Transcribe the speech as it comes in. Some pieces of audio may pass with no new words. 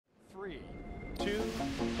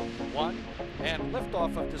1 and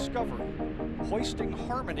liftoff of Discovery, hoisting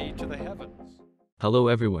harmony to the heavens. Hello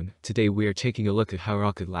everyone, today we are taking a look at how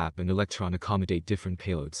Rocket Lab and Electron accommodate different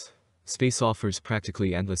payloads. Space offers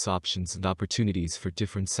practically endless options and opportunities for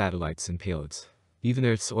different satellites and payloads. Even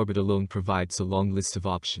Earth's orbit alone provides a long list of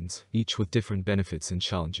options, each with different benefits and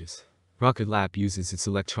challenges. Rocket Lab uses its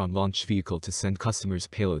Electron launch vehicle to send customers'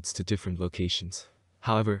 payloads to different locations.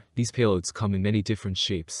 However, these payloads come in many different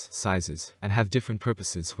shapes, sizes, and have different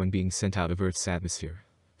purposes when being sent out of Earth's atmosphere.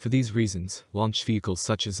 For these reasons, launch vehicles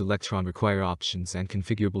such as Electron require options and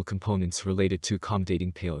configurable components related to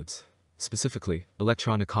accommodating payloads. Specifically,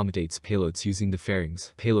 Electron accommodates payloads using the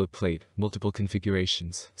fairings, payload plate, multiple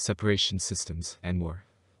configurations, separation systems, and more.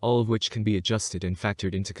 All of which can be adjusted and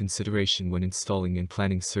factored into consideration when installing and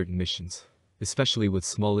planning certain missions. Especially with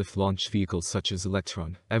small-lift launch vehicles such as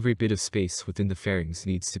Electron, every bit of space within the fairings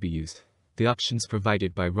needs to be used. The options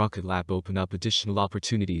provided by Rocket Lab open up additional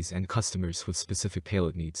opportunities and customers with specific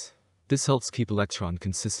payload needs. This helps keep Electron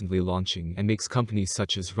consistently launching and makes companies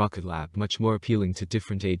such as Rocket Lab much more appealing to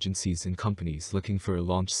different agencies and companies looking for a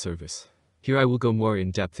launch service. Here I will go more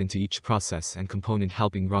in depth into each process and component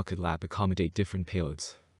helping Rocket Lab accommodate different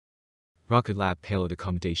payloads. Rocket Lab payload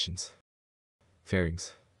accommodations.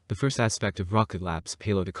 Fairings. The first aspect of Rocket Lab's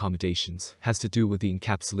payload accommodations has to do with the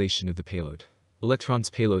encapsulation of the payload. Electron's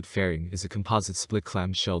payload fairing is a composite split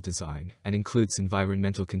clamshell design and includes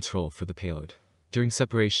environmental control for the payload. During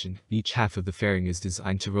separation, each half of the fairing is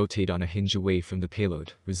designed to rotate on a hinge away from the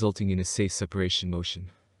payload, resulting in a safe separation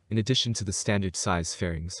motion. In addition to the standard size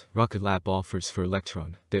fairings Rocket Lab offers for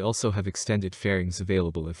Electron, they also have extended fairings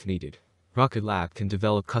available if needed. Rocket Lab can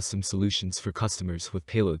develop custom solutions for customers with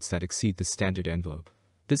payloads that exceed the standard envelope.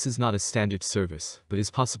 This is not a standard service, but is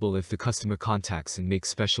possible if the customer contacts and makes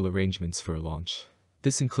special arrangements for a launch.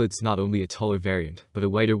 This includes not only a taller variant, but a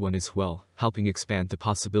wider one as well, helping expand the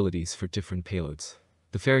possibilities for different payloads.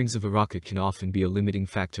 The fairings of a rocket can often be a limiting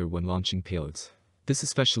factor when launching payloads. This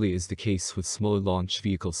especially is the case with smaller launch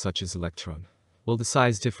vehicles such as Electron. While the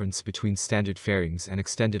size difference between standard fairings and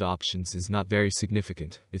extended options is not very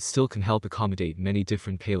significant, it still can help accommodate many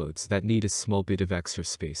different payloads that need a small bit of extra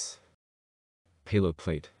space. Payload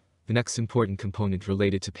plate. The next important component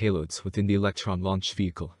related to payloads within the Electron launch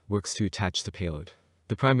vehicle works to attach the payload.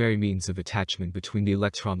 The primary means of attachment between the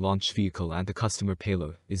Electron launch vehicle and the customer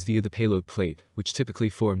payload is via the payload plate, which typically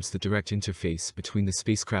forms the direct interface between the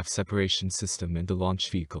spacecraft separation system and the launch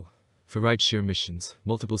vehicle. For rideshare missions,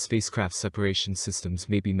 multiple spacecraft separation systems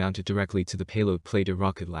may be mounted directly to the payload plate. A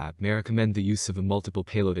Rocket Lab may recommend the use of a multiple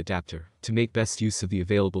payload adapter to make best use of the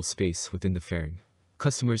available space within the fairing.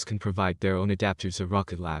 Customers can provide their own adapters or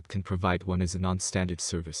Rocket Lab can provide one as a non-standard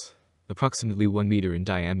service. Approximately 1 meter in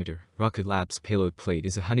diameter, Rocket Lab's payload plate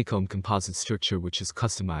is a honeycomb composite structure which is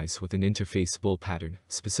customized with an interface bowl pattern,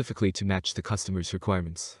 specifically to match the customer's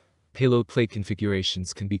requirements. Payload plate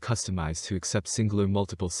configurations can be customized to accept single or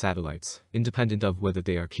multiple satellites, independent of whether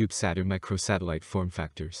they are CubeSat or microsatellite form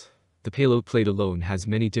factors. The payload plate alone has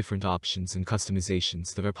many different options and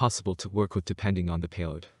customizations that are possible to work with depending on the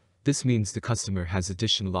payload. This means the customer has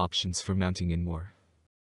additional options for mounting in more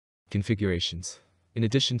configurations. In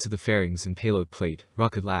addition to the fairings and payload plate,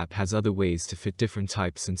 Rocket Lab has other ways to fit different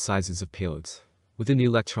types and sizes of payloads. Within the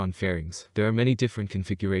Electron fairings, there are many different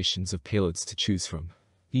configurations of payloads to choose from,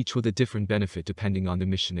 each with a different benefit depending on the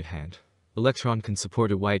mission at hand. Electron can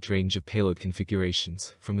support a wide range of payload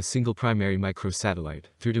configurations, from a single primary microsatellite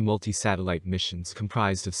through to multi-satellite missions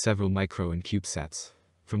comprised of several micro and CubeSats.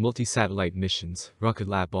 For multi-satellite missions, Rocket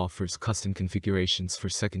Lab offers custom configurations for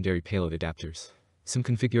secondary payload adapters. Some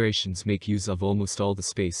configurations make use of almost all the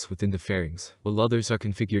space within the fairings, while others are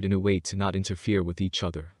configured in a way to not interfere with each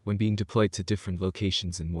other when being deployed to different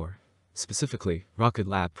locations and more. Specifically, Rocket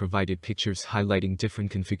Lab provided pictures highlighting different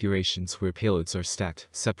configurations where payloads are stacked,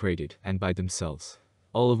 separated, and by themselves,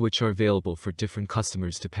 all of which are available for different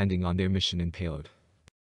customers depending on their mission and payload.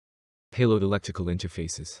 Payload electrical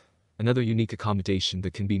interfaces. Another unique accommodation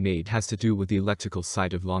that can be made has to do with the electrical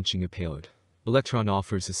side of launching a payload. Electron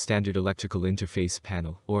offers a standard electrical interface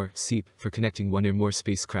panel, or SEIP, for connecting one or more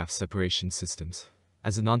spacecraft separation systems.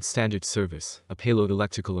 As a non-standard service, a payload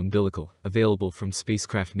electrical umbilical, available from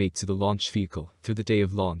spacecraft mate to the launch vehicle through the day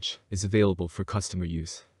of launch, is available for customer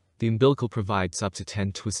use. The umbilical provides up to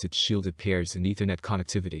 10 twisted shielded pairs and Ethernet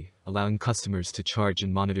connectivity, allowing customers to charge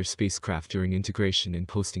and monitor spacecraft during integration and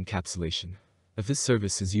post-encapsulation. If this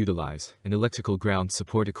service is utilized, an electrical ground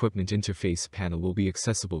support equipment interface panel will be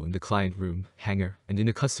accessible in the client room, hangar, and in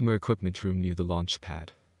a customer equipment room near the launch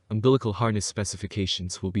pad. Umbilical harness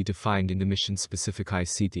specifications will be defined in the mission-specific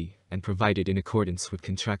ICD and provided in accordance with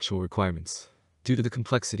contractual requirements. Due to the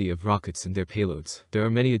complexity of rockets and their payloads, there are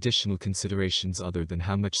many additional considerations other than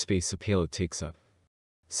how much space a payload takes up.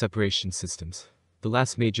 Separation systems. The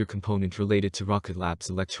last major component related to Rocket Lab's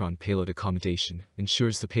Electron payload accommodation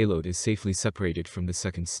ensures the payload is safely separated from the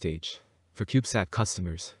second stage. For CubeSat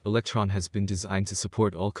customers, Electron has been designed to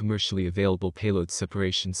support all commercially available payload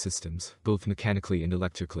separation systems, both mechanically and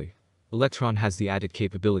electrically. Electron has the added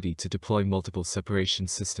capability to deploy multiple separation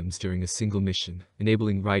systems during a single mission,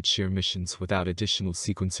 enabling rideshare missions without additional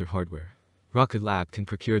sequencer hardware. Rocket Lab can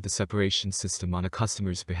procure the separation system on a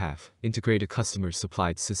customer's behalf, integrate a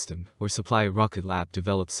customer-supplied system, or supply a Rocket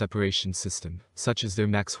Lab-developed separation system, such as their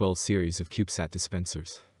Maxwell series of CubeSat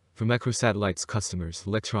dispensers. For microsatellites customers,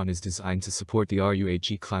 Electron is designed to support the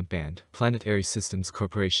RUAG clamp band, Planetary Systems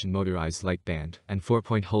Corporation motorized light band, and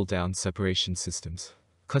 4-point hold-down separation systems.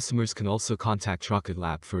 Customers can also contact Rocket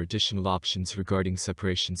Lab for additional options regarding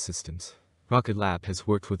separation systems. Rocket Lab has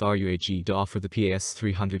worked with RUAG to offer the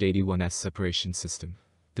PAS-381S separation system.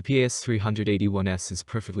 The PAS-381S is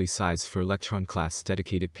perfectly sized for Electron-class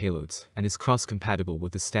dedicated payloads, and is cross-compatible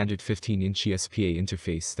with the standard 15-inch ESPA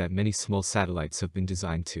interface that many small satellites have been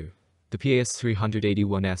designed to. The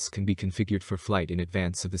PAS-381S can be configured for flight in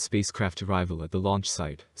advance of the spacecraft arrival at the launch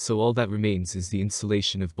site, so all that remains is the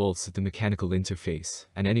installation of bolts at the mechanical interface,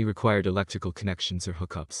 and any required electrical connections or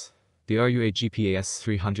hookups. The RUAG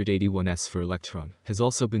PAS-381S for Electron has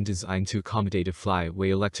also been designed to accommodate a fly-away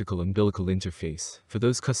electrical umbilical interface for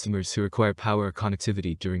those customers who require power or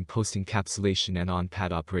connectivity during post-encapsulation and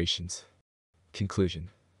on-pad operations. Conclusion.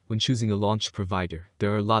 When choosing a launch provider,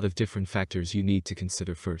 there are a lot of different factors you need to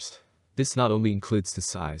consider first. This not only includes the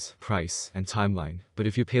size, price, and timeline, but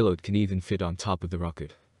if your payload can even fit on top of the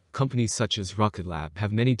rocket. Companies such as Rocket Lab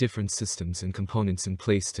have many different systems and components in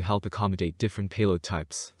place to help accommodate different payload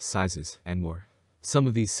types, sizes, and more. Some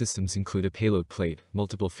of these systems include a payload plate,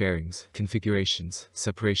 multiple fairings, configurations,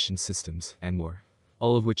 separation systems, and more.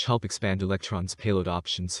 All of which help expand Electron's payload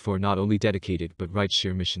options for not only dedicated but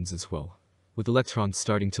rideshare missions as well. With Electron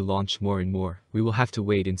starting to launch more and more, we will have to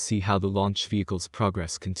wait and see how the launch vehicle's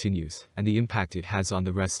progress continues, and the impact it has on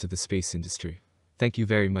the rest of the space industry. Thank you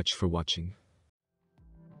very much for watching.